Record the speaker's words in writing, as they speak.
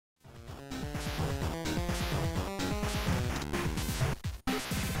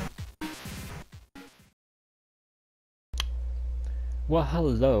Well,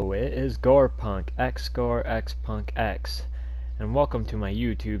 hello, it is Gorepunk, X X Punk X, and welcome to my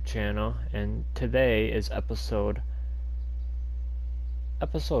YouTube channel. And today is episode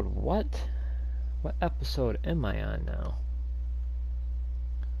what? What episode am I on now?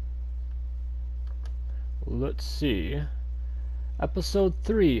 Let's see. Episode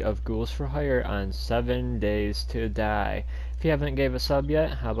 3 of Ghouls for Hire on 7 Days to Die. If you haven't gave a sub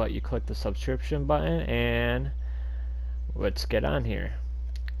yet, how about you click the subscription button and let's get on here.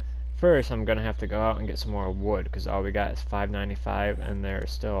 First, I'm gonna have to go out and get some more wood because all we got is $5.95, and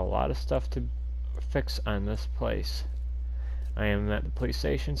there's still a lot of stuff to fix on this place. I am at the police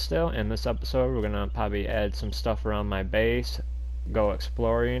station still. In this episode, we're gonna probably add some stuff around my base, go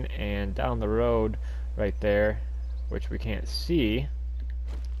exploring, and down the road right there, which we can't see,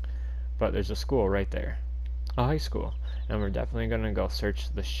 but there's a school right there, a high school, and we're definitely gonna go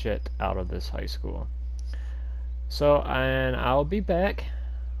search the shit out of this high school. So, and I'll be back.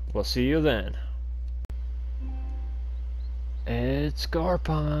 We'll see you then. It's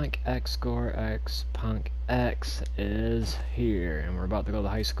Gorepunk, X Punk X is here, and we're about to go to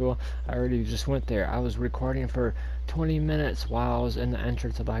high school. I already just went there. I was recording for 20 minutes while I was in the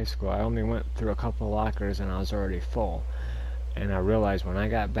entrance of the high school. I only went through a couple of lockers and I was already full. And I realized when I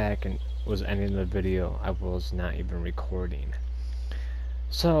got back and was ending the video, I was not even recording.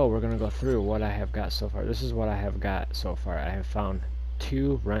 So we're gonna go through what I have got so far. This is what I have got so far. I have found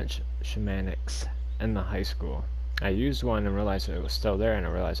 2 wrench shamanics in the high school. I used one and realized it was still there, and I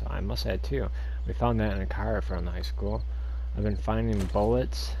realized I must have 2. We found that in a car from the high school. I've been finding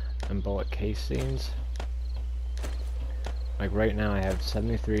bullets and bullet casings. Like right now I have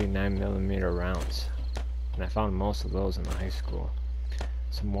 73 9mm rounds, and I found most of those in the high school.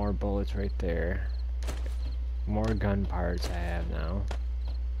 Some more bullets right there. More gun parts I have now.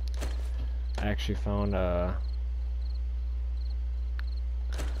 I actually found a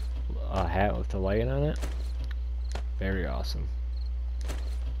hat with the light on it. Very awesome.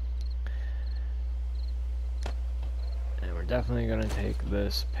 And we're definitely gonna take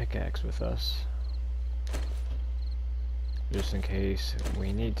this pickaxe with us, just in case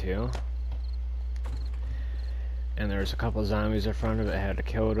we need to. And there's a couple zombies in front of it. I had to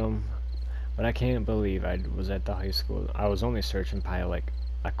kill them, but I can't believe I was at the high school. I was only searching probably like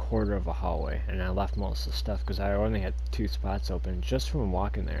a quarter of a hallway, and I left most of the stuff because I only had 2 spots open. Just from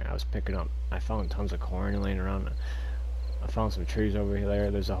walking there, I was picking up. I found tons of corn laying around. I found some trees over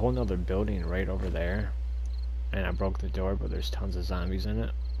there. There's a whole nother building right over there, and I broke the door, but there's tons of zombies in it.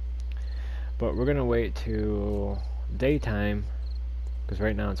 But we're gonna wait to daytime, because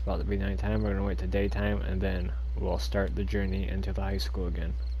right now it's about to be nighttime. We're gonna wait to daytime, and then we'll start the journey into the high school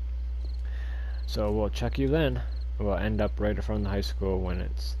again. So we'll check you then. We'll end up right in front of the high school when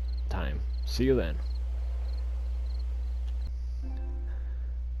it's time. See you then.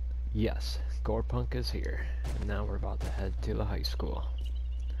 Yes, Gorepunk is here, and now we're about to head to the high school.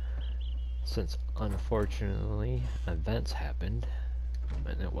 Since unfortunately events happened,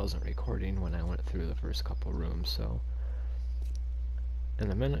 and it wasn't recording when I went through the first couple rooms, so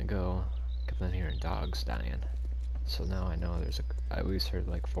and a minute ago I kept on hearing dogs dying. So now I know I at least heard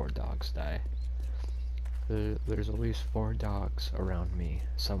like 4 dogs die. There's at least 4 dogs around me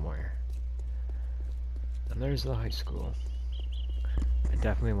somewhere. And there's the high school. I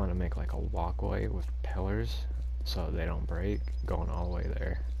definitely want to make like a walkway with pillars so they don't break going all the way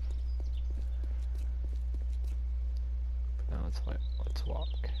there. Now let's walk.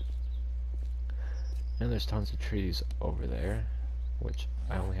 And there's tons of trees over there, which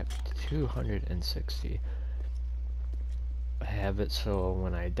I only have 260. I have it so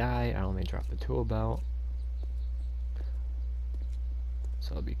when I die I only drop the tool belt.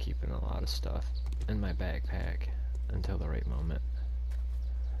 So I'll be keeping a lot of stuff in my backpack until the right moment.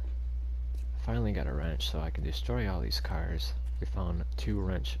 Finally got a wrench so I can destroy all these cars. We found 2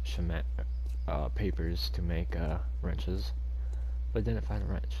 wrench papers to make wrenches, but didn't find a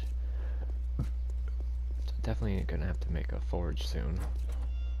wrench. So definitely gonna have to make a forge soon.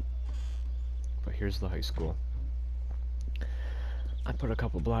 But here's the high school. I put a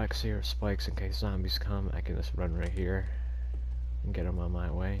couple blocks here, spikes in case zombies come. I can just run right here and get them on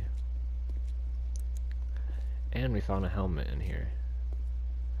my way. And we found a helmet in here.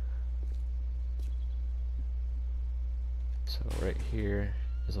 So right here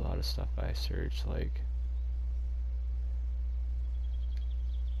is a lot of stuff I searched, like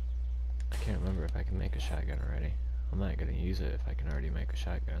I can't remember if I can make a shotgun already. I'm not gonna use it if I can already make a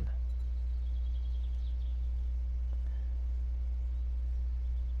shotgun.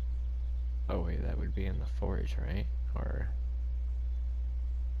 Oh wait, that would be in the forge, right? Or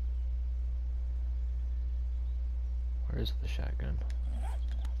Where's the shotgun?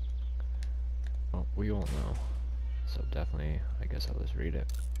 Oh, we won't know. So definitely, I guess I'll just read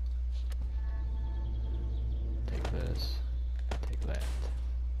it. Take this. Take that.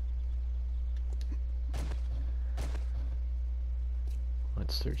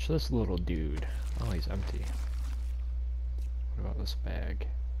 Let's search this little dude. Oh, he's empty. What about this bag?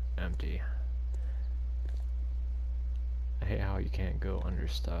 Empty. I hate how you can't go under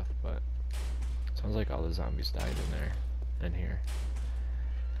stuff, but sounds like all the zombies died in there, in here.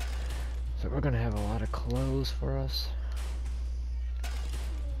 So we're gonna have a lot of clothes for us.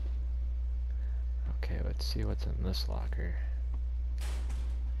 Okay, let's see what's in this locker.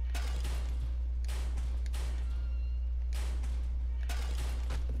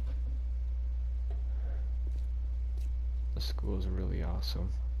 The school is really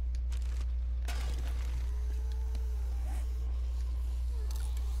awesome.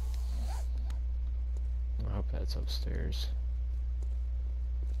 I hope that's upstairs.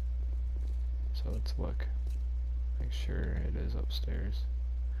 So let's look. Make sure it is upstairs.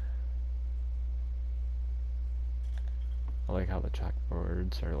 I like how the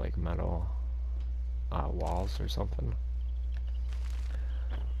chalkboards are like metal walls or something.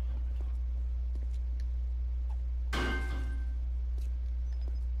 I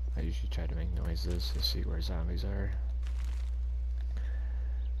usually try to make noises to see where zombies are.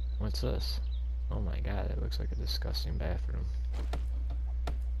 What's this? Oh my god, it looks like a disgusting bathroom.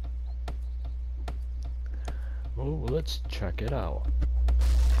 Oh, let's check it out.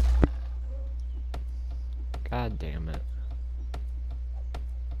 God damn it.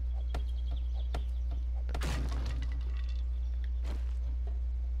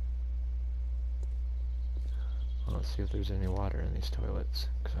 Well, let's see if there's any water in these toilets,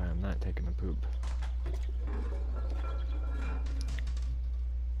 because I am not taking a poop.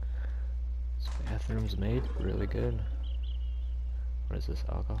 This bathroom's made really good. What is this,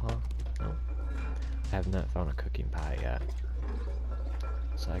 alcohol? No. I have not found a cooking pot yet,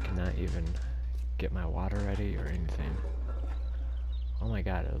 so I cannot even get my water ready or anything. Oh my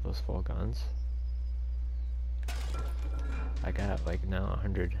god, are those full guns? I got like now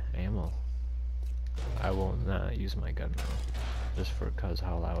 100 ammo. I will not use my gun now, just for cause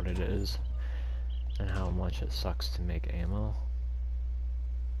how loud it is and how much it sucks to make ammo.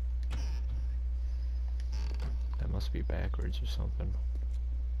 That must be backwards or something.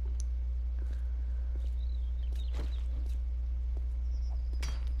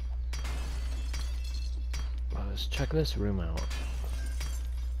 Let's check this room out.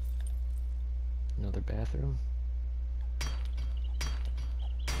 Another bathroom.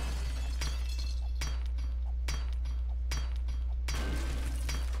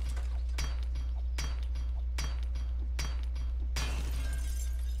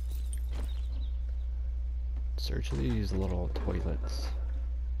 Search these little toilets.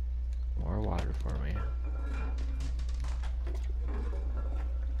 More water for me.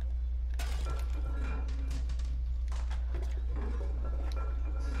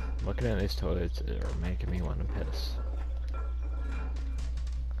 Looking at these toilets are making me want to piss.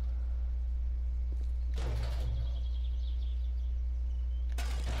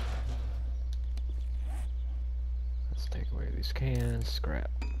 Let's take away these cans, scrap.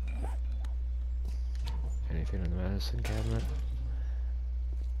 Anything in the medicine cabinet?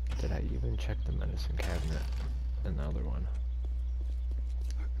 Did I even check the medicine cabinet? And the other one?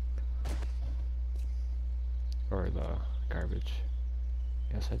 Or the garbage?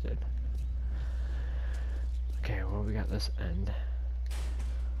 Yes, I did. Okay, well, we got this end.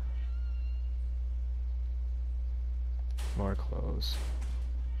 More clothes.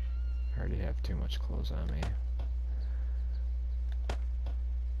 I already have too much clothes on me.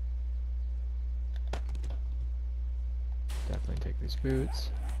 Definitely take these boots.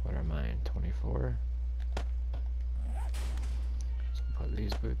 What are mine? 24. So put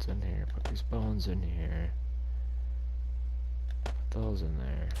these boots in here. Put these bones in here. Put those in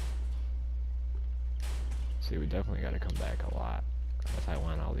there. See, we definitely got to come back a lot if I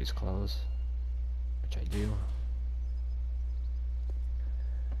want all these clothes, which I do.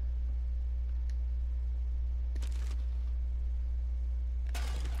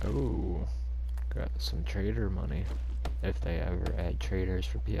 Oh, got some trader money. If they ever add traders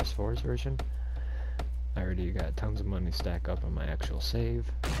for PS4's version. I already got tons of money stacked up on my actual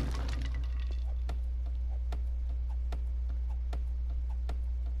save.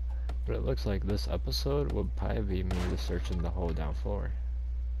 But it looks like this episode would probably be me just searching the whole down floor.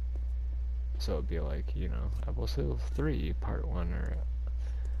 So it'd be like, you know, episode 3, part 1, or...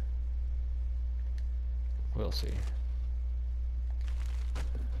 we'll see.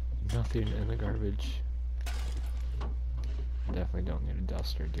 Nothing in the garbage. I definitely don't need a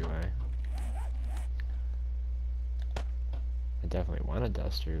duster, do I? I definitely want a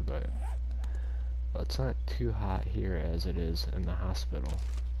duster, but it's not too hot here as it is in the hospital.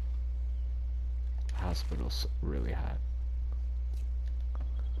 The hospital's really hot.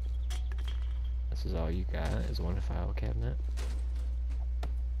 This is all you got, is one file cabinet.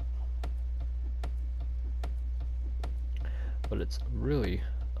 But it's really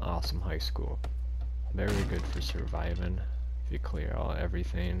awesome high school. Very good for surviving. If you clear all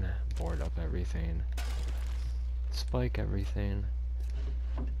everything, board up everything, spike everything.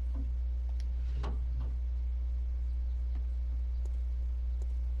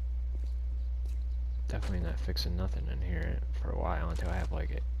 Definitely not fixing nothing in here for a while until I have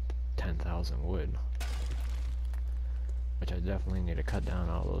like 10,000 wood. Which I definitely need to cut down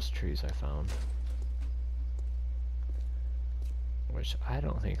all those trees I found. Which I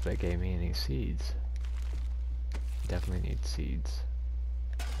don't think they gave me any seeds. Definitely need seeds.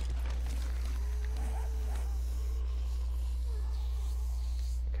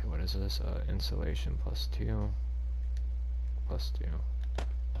 Okay, what is this? Insulation +2. +2. So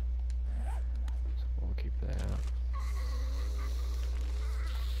we'll keep that.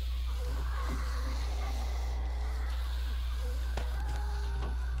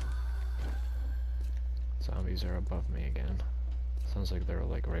 Zombies are above me again. Sounds like they're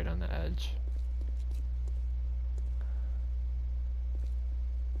like right on the edge.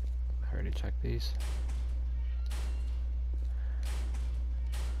 I already checked these.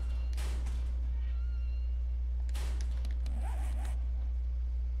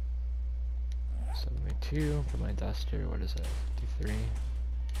 $72 for my duster. What is that? 53.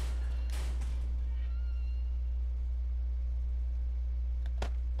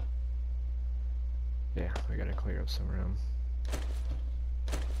 Yeah, we gotta clear up some room.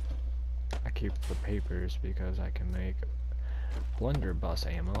 I keep the papers because I can make blunderbuss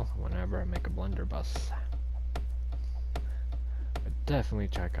ammo whenever I make a blunderbuss. But definitely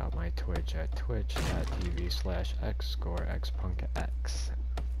check out my Twitch at twitch.tv/xscorexpunkx.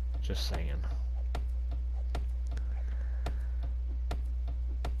 Just saying.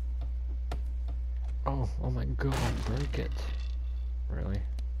 Oh my god, break it. Really?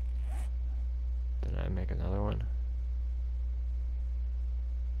 Did I make another one?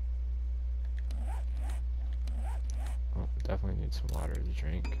 Oh, definitely need some water to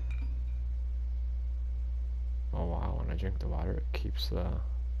drink. Oh wow, when I drink the water it keeps the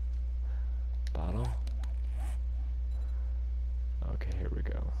bottle. Okay, here we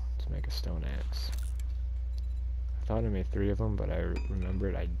go. Let's make a stone axe. I thought I made 3 of them, but I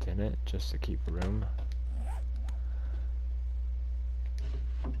remembered I didn't, just to keep room.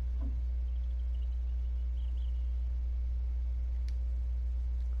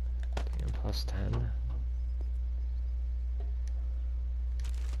 And +10.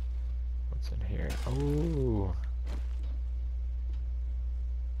 What's in here? Oh!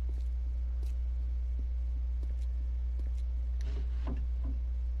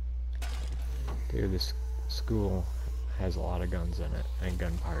 Dude, this school has a lot of guns in it, and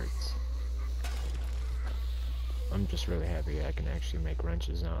gun parts. I'm just really happy I can actually make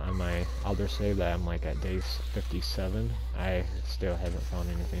wrenches now. On my other save that I'm like at day 57, I still haven't found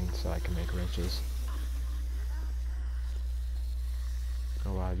anything so I can make wrenches.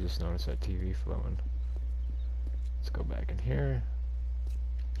 Oh wow, I just noticed that TV flowing. Let's go back in here.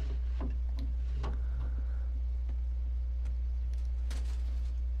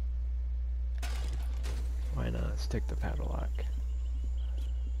 Why not? Stick the padlock.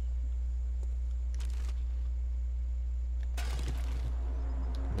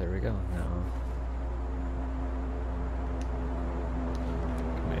 There we go. Now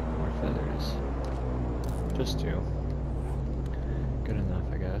can make more feathers. Just 2. Good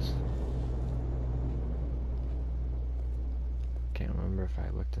enough, I guess. Can't remember if I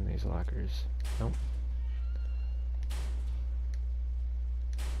looked in these lockers. Nope.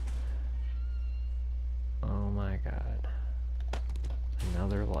 Oh my god.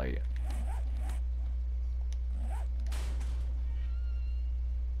 Another light.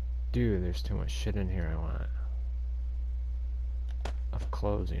 Dude, there's too much shit in here I want. Of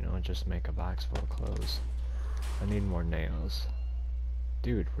clothes, you know, just make a box full of clothes. I need more nails.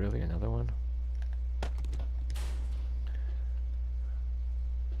 Dude, really? Another one?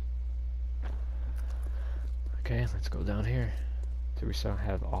 Okay, let's go down here. So we still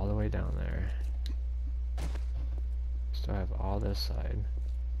have all the way down there. Still have all this side.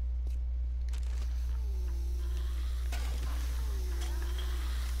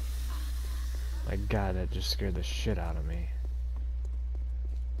 My god, that just scared the shit out of me.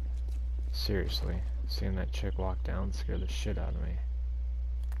 Seriously. Seeing that chick walk down scared the shit out of me.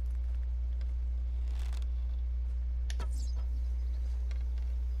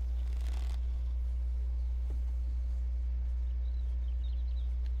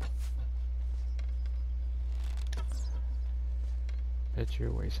 Bet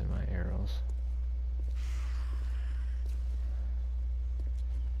you're wasting my arrows.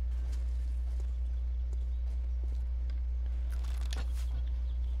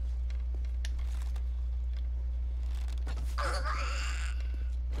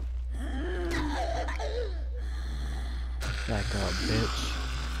 Back up, bitch.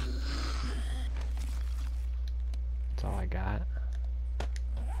 That's all I got.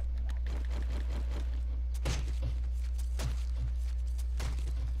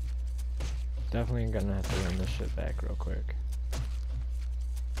 Definitely gonna have to run this shit back real quick.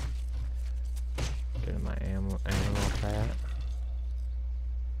 Getting my animal fat.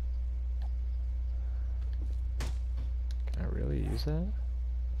 Can I really use that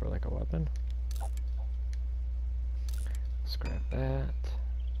for like a weapon? Scrap that.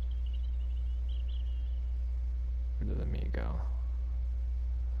 Where did the meat go?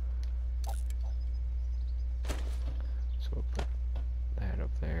 So we'll put that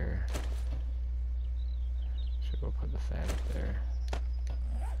up there. Should we'll put the fat up there.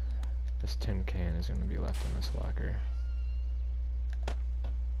 This tin can is going to be left in this locker.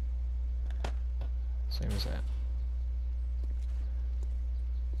 Same as that.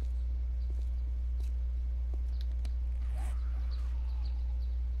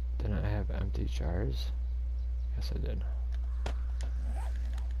 Didn't I have empty jars? Yes, I did.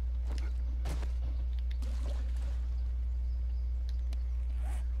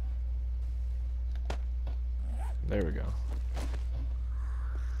 There we go.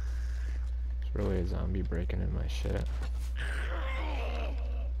 It's really a zombie breaking in my shit.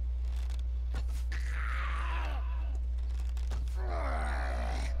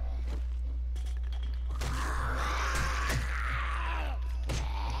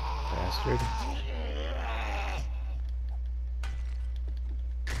 Bastard.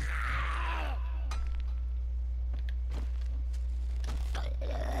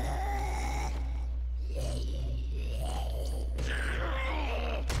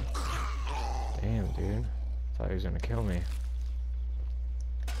 Damn, dude. Thought he was gonna kill me.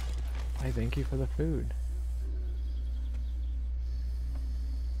 I thank you for the food.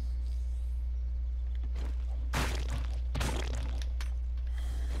 Okay,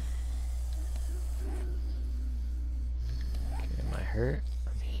 am I hurt?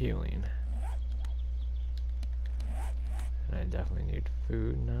 I'm healing. And I definitely need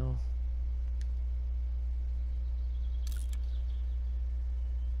food now.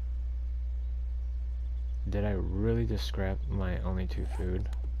 Did I really just scrap my only 2 food?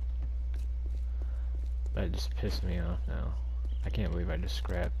 That just pissed me off now. I can't believe I just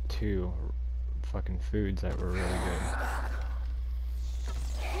scrapped 2 fucking foods that were really good.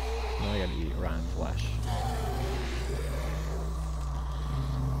 Now I gotta eat rotten flesh.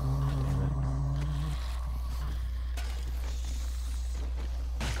 Damn it.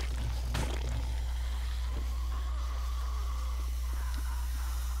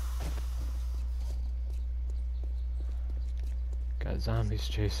 Got zombies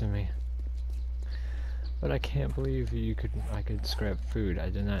chasing me. But I can't believe I could scrap food. I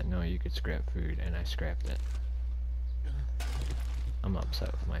did not know you could scrap food, and I scrapped it. I'm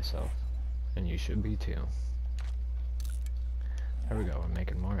upset with myself. And you should be too. There we go, we're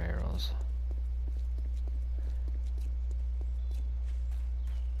making more arrows.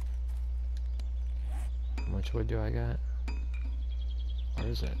 How much wood do I got? Where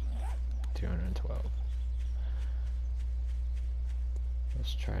is it? 212.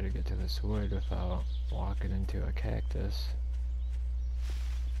 Let's try to get to this wood without walking into a cactus.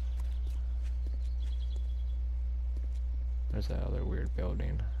 There's that other weird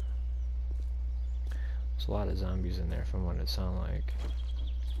building. There's a lot of zombies in there from what it sounds like.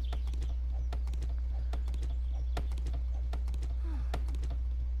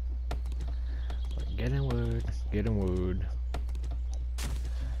 But getting wood, getting wood.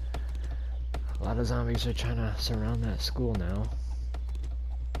 A lot of zombies are trying to surround that school now.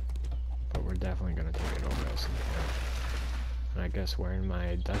 But we're definitely going to take it over at some point. And I guess wearing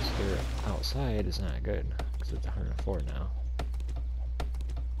my duster outside is not good, because it's 104 now.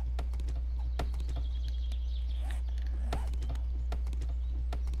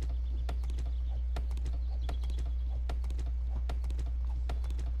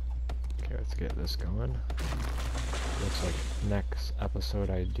 Okay, let's get this going. Looks like next episode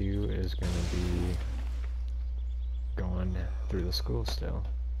I do is going to be going through the school still.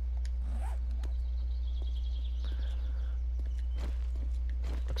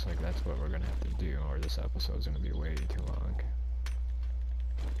 looks like that's what we're gonna have to do, or this episode's gonna be way too long.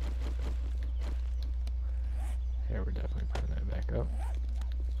 Here, we're definitely putting that back up.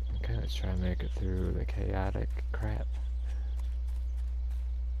 Okay, let's try and make it through the chaotic crap.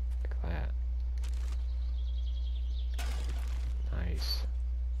 Like that. Nice.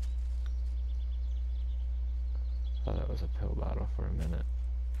 Thought that was a pill bottle for a minute.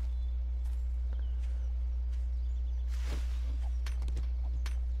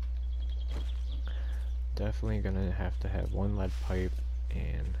 Definitely gonna have to have one lead pipe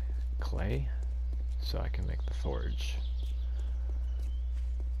and clay so I can make the forge.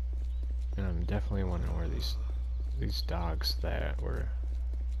 And I'm definitely wondering where these dogs that were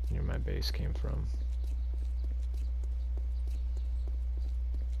near my base came from.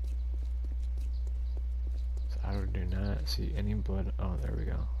 So I do not see any blood. Oh, there we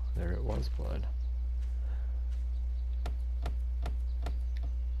go. There it was blood.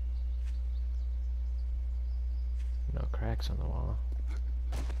 No cracks on the wall.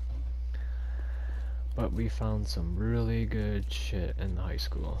 But we found some really good shit in the high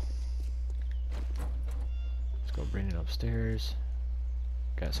school. Let's go bring it upstairs.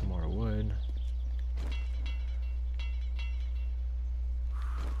 Got some more wood.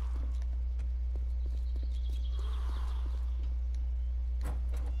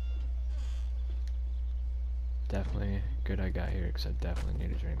 Definitely good I got here because I definitely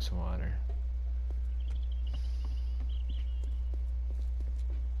need to drink some water.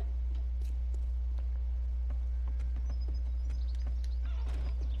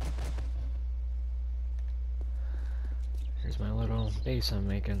 Here's my little base I'm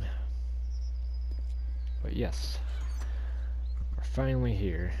making. But yes, we're finally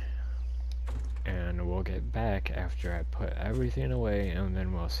here. And we'll get back after I put everything away, and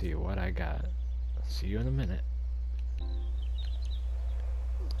then we'll see what I got. See you in a minute.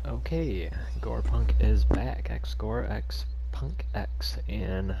 Okay, Gorepunk is back. X-Gore, X-Punk X,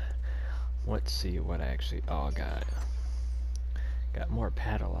 and let's see what I actually got. Got more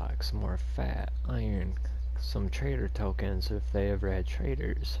padlocks, more fat, iron, some trader tokens if they ever had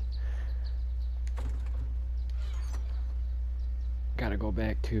traders. Gotta go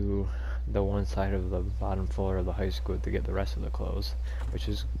back to the one side of the bottom floor of the high school to get the rest of the clothes, which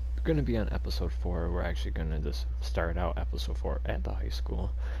is gonna be on episode 4. We're actually gonna just start out episode 4 at the high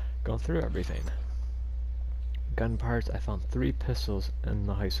school, going through everything. Gun parts, I found 3 pistols in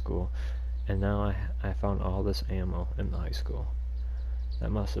the high school, and now I found all this ammo in the high school. That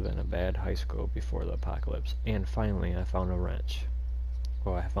must have been a bad high school before the apocalypse. And finally I found a wrench.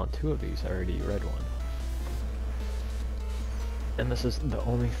 Well, I found 2 of these, I already read one. And this is the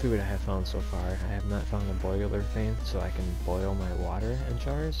only food I have found so far. I have not found a boiler thing so I can boil my water in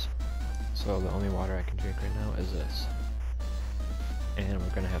jars. So the only water I can drink right now is this. And we're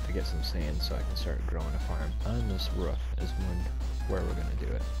gonna have to get some sand so I can start growing a farm. On this roof is where we're gonna do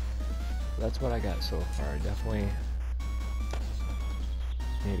it. So that's what I got so far. Definitely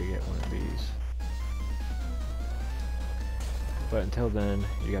need to get one of these. But until then,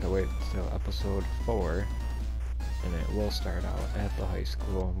 you gotta wait until episode 4. And it will start out at the high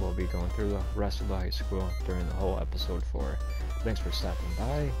school. We'll be going through the rest of the high school during the whole episode 4. Thanks for stopping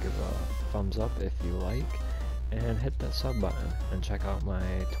by. Give a thumbs up if you like. And hit that sub button. And check out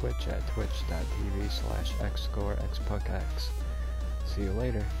my Twitch at twitch.tv/xgoreXpunkx. See you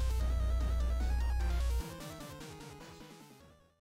later.